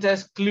the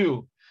context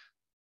clue.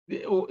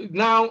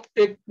 Now,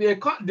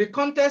 the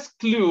context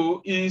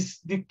clue is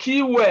the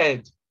key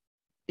word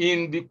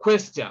in the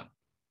question.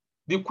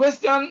 The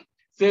question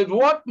said,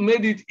 what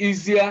made it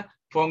easier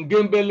for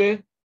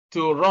Ngembele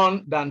to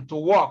run than to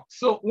walk?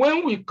 So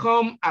when we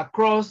come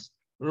across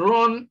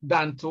run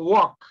than to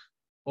walk,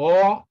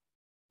 or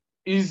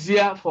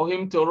easier for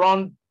him to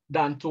run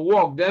than to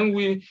walk, then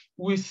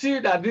we see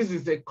that this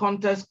is a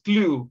context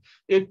clue.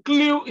 A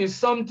clue is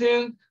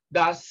something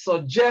that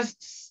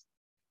suggests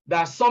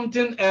that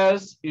something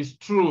else is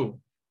true,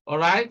 all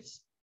right?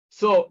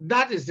 So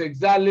that is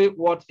exactly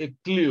what a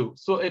clue.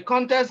 So a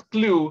context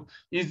clue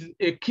is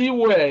a key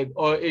word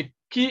or a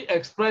key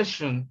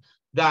expression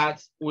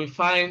that we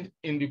find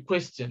in the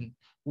question,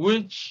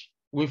 which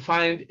we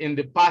find in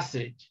the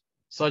passage,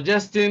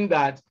 suggesting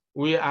that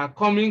we are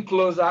coming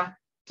closer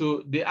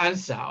to the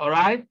answer, all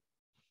right?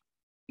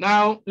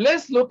 Now,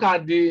 let's look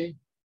at the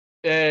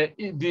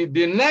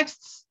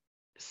next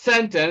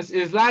sentence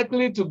is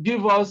likely to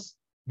give us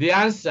the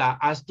answer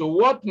as to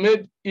what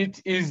made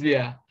it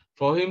easier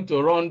for him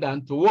to run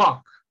than to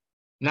walk.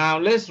 Now,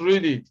 let's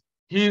read it.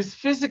 His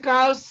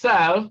physical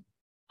self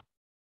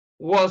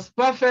was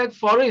perfect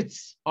for it,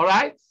 all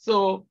right?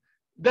 So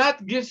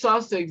that gives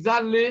us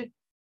exactly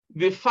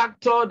the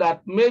factor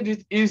that made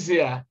it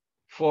easier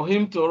for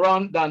him to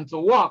run than to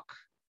walk.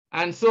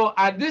 And so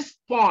at this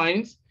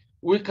point,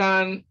 we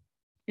can,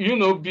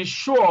 be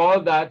sure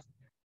that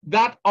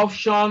that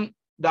option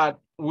that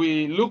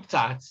we looked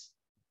at,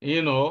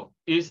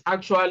 is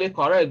actually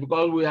correct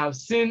because we have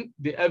seen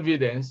the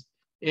evidence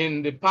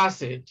in the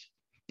passage.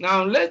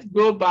 Now let's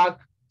go back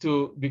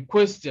to the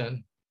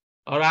question,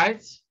 all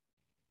right?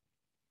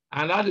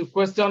 And that is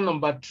question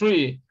number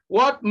 3.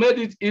 What made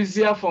it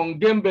easier for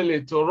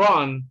Ngembele to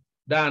run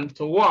than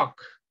to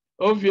walk?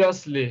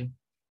 Obviously,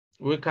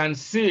 we can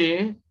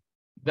see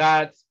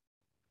that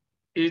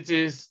it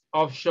is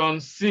option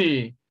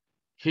C.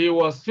 He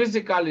was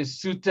physically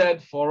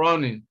suited for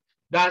running.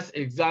 That's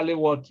exactly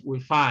what we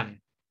find.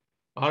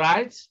 All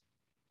right.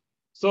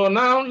 So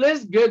now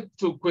let's get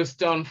to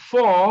question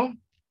 4.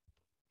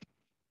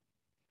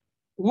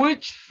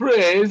 Which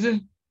phrase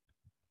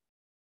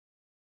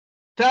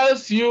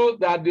tells you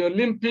that the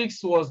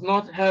Olympics was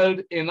not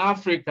held in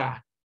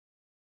Africa?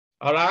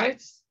 All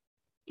right.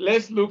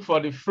 Let's look for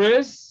the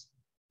phrase.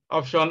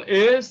 Option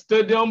A,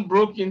 stadium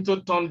broke into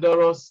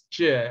thunderous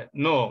cheer.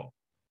 No.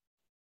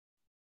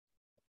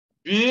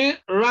 B,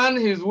 ran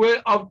his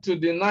way up to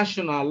the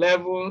national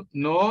level.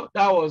 No,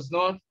 that was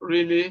not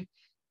really,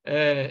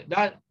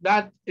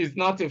 that is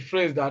not a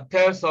phrase that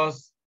tells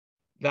us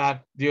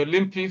that the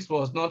Olympics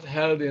was not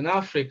held in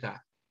Africa.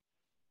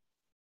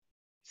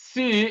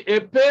 C,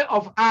 a pair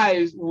of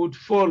eyes would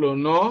follow.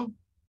 No.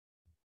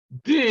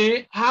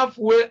 D,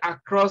 halfway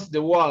across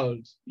the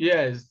world.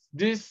 Yes,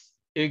 this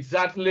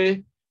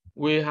exactly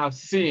we have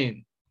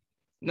seen.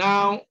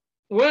 Now,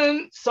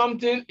 when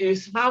something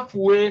is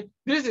halfway,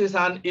 this is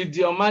an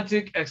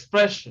idiomatic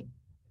expression.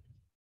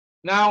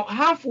 Now,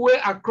 halfway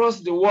across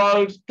the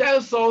world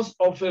tells us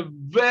of a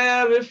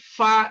very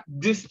far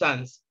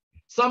distance,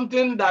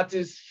 something that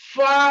is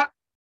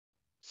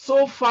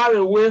so far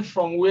away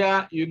from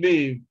where you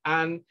live,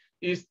 and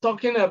is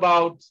talking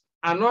about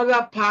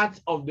another part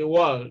of the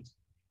world,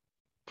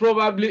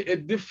 probably a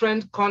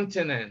different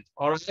continent,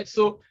 all right?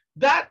 So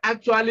that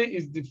actually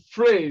is the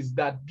phrase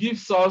that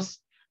gives us,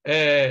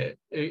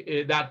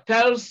 that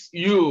tells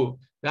you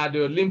that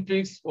the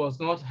Olympics was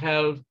not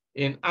held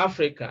in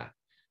Africa.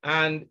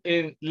 And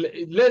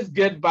let's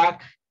get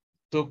back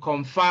to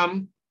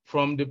confirm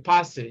from the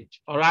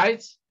passage, all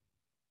right?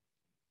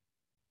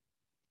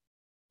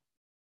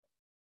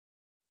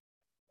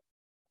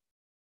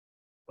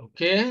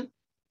 Okay.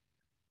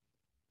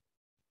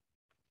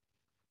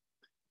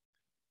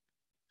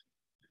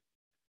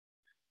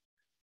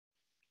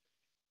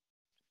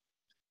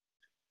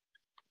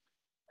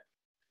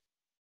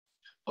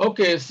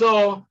 Okay,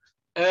 so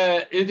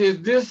it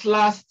is this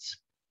last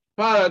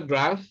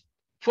paragraph.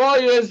 4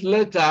 years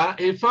later,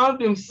 he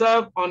found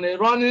himself on a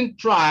running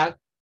track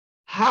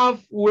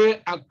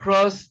halfway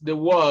across the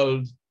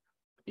world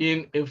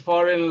in a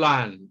foreign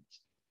land,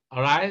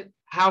 all right?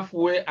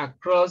 Halfway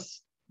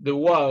across the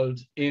world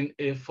in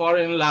a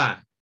foreign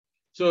land.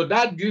 So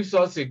that gives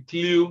us a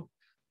clue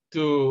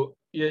to,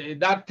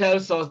 that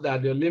tells us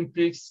that the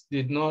Olympics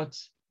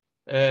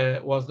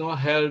was not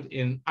held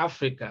in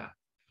Africa.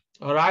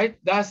 All right,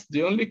 that's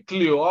the only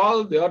clue.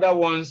 All the other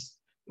ones,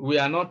 we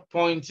are not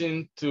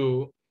pointing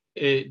to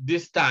a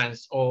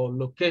distance or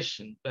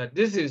location, but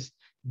this is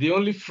the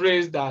only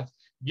phrase that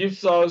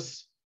gives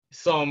us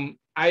some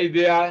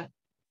idea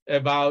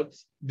about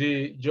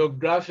the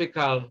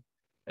geographical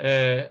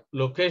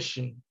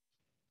location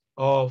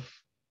of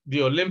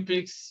the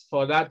Olympics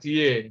for that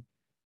year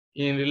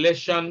in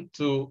relation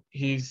to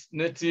his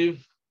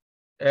native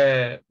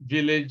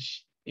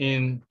village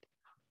in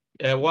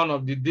one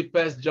of the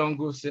deepest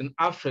jungles in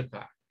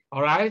Africa,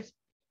 all right?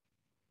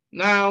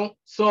 Now,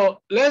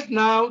 so let's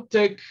now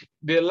take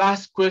the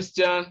last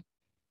question,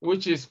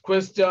 which is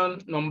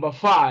question number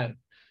 5.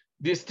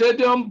 The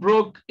stadium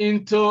broke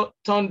into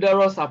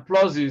thunderous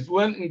applauses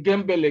when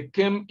Ngembele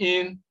came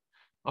in.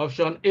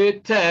 Option A,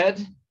 third,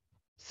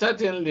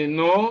 certainly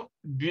no.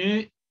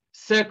 B,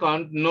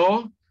 second,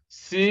 no.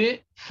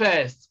 C,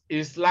 first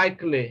is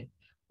likely.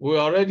 We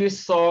already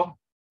saw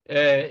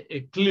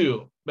a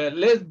clue, but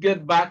let's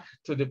get back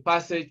to the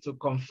passage to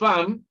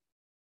confirm,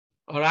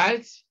 all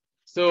right?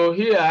 So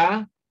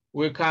here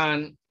we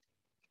can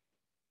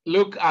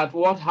look at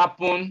what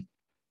happened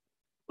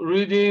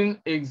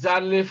reading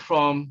exactly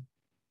from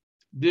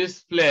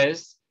this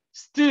place.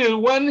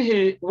 Still, when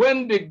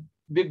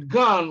the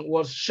gun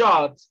was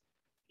shot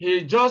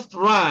he just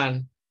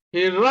ran.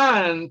 He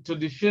ran to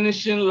the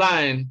finishing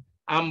line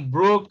and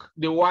broke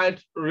the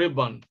white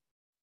ribbon.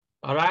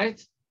 All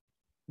right.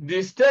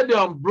 The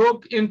stadium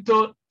broke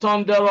into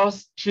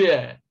thunderous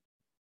cheer.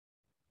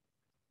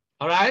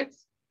 All right.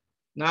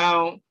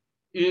 Now,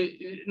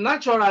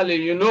 naturally,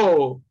 you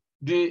know,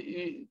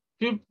 the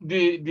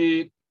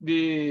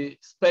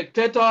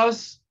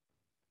spectators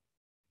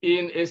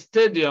in a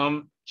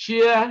stadium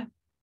cheer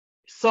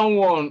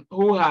someone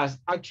who has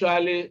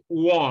actually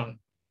won.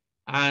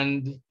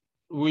 And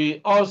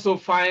we also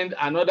find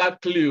another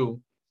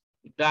clue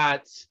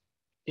that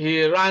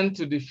he ran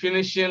to the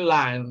finishing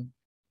line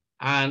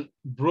and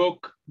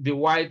broke the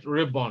white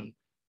ribbon.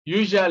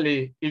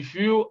 Usually, if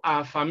you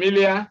are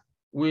familiar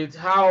with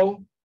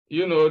how,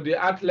 you know, the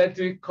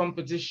athletic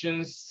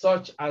competitions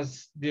such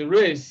as the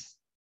race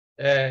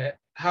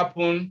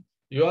happen,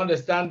 you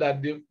understand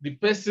that the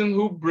person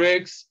who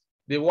breaks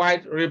the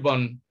white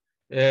ribbon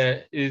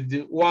is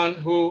the one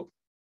who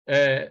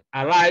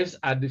arrives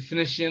at the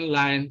finishing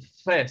line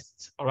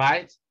first, all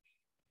right?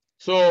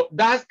 So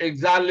that's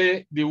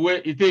exactly the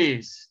way it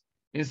is.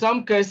 In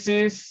some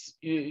cases,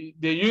 they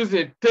use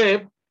a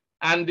tape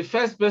and the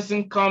first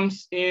person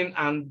comes in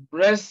and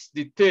breaks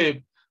the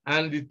tape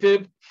and the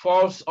tape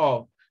falls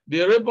off.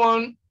 The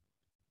ribbon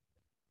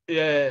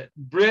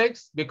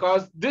breaks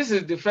because this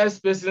is the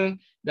first person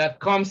that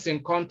comes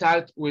in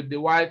contact with the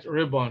white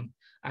ribbon.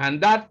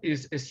 And that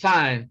is a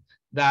sign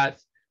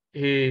that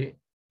he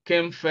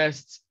came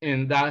first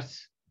in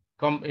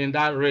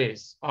that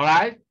race, all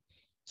right?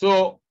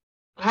 So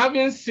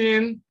having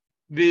seen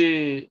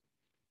the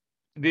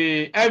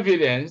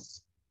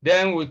evidence,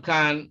 then we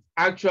can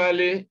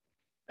actually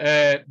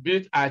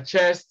beat our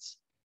chests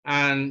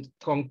and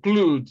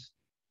conclude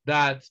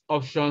that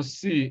option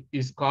C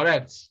is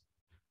correct.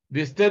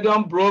 The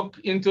stadium broke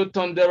into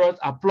thunderous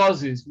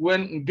applauses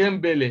when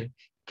Ngembele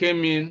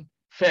came in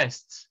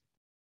first.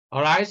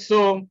 All right,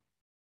 so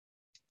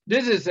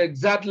this is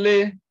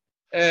exactly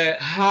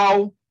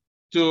how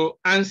to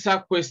answer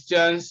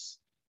questions,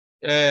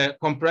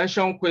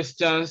 comprehension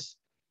questions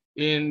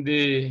in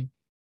the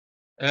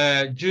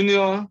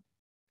Junior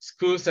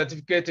School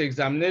Certificate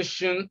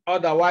Examination,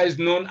 otherwise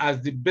known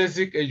as the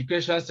Basic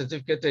Education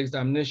Certificate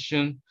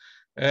Examination.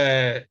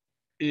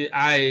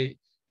 I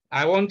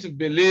want to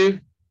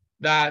believe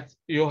that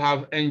you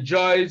have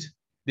enjoyed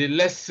the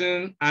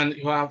lesson and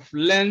you have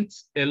learned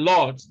a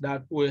lot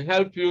that will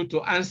help you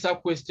to answer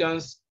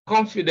questions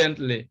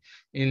confidently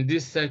in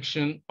this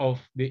section of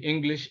the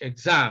English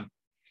exam.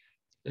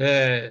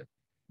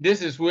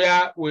 This is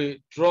where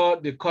we draw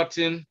the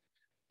curtain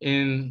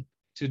in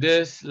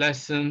today's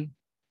lesson.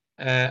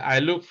 I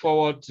look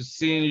forward to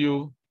seeing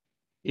you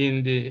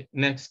in the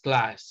next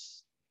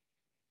class.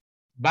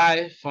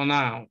 Bye for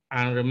now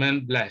and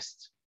remain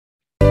blessed.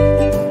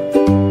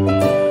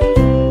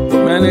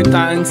 Many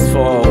thanks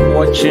for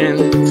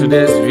watching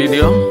today's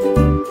video.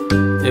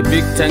 A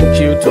big thank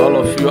you to all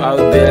of you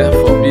out there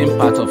for being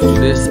part of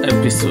today's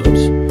episode.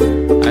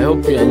 I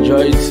hope you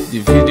enjoyed the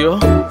video.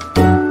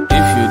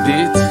 If you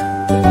did,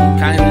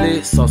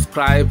 kindly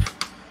subscribe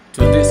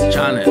to this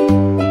channel.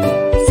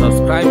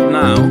 Subscribe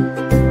now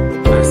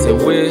as a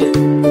way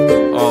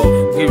of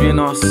giving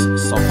us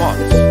support.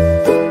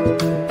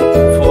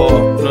 For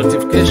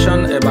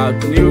notification about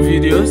new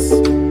videos,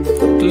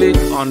 click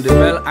on the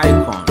bell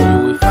icon.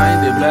 You will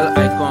find the bell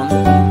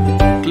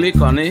icon. Click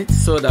on it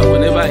so that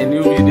whenever a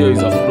new video is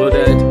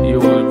uploaded, you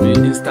will be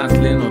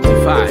instantly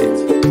notified.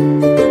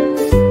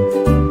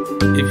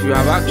 If you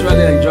have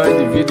actually enjoyed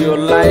the video,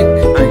 like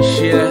and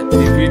share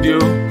the video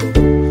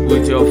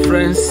with your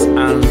friends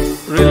and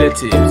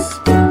relatives.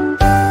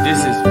 This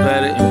is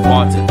very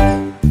important.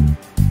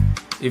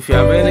 If you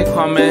have any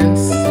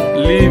comments,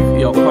 leave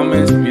your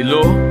comments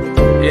below.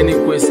 Any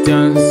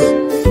questions,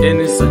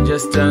 any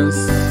suggestions,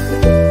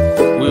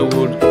 we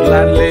would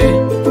gladly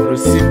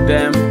receive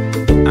them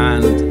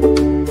and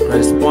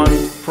respond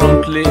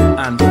promptly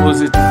and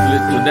positively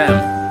to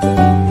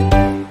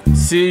them.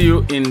 See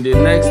you in the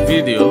next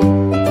video.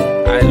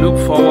 I look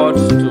forward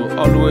to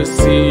always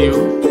seeing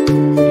you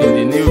in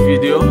the new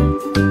video.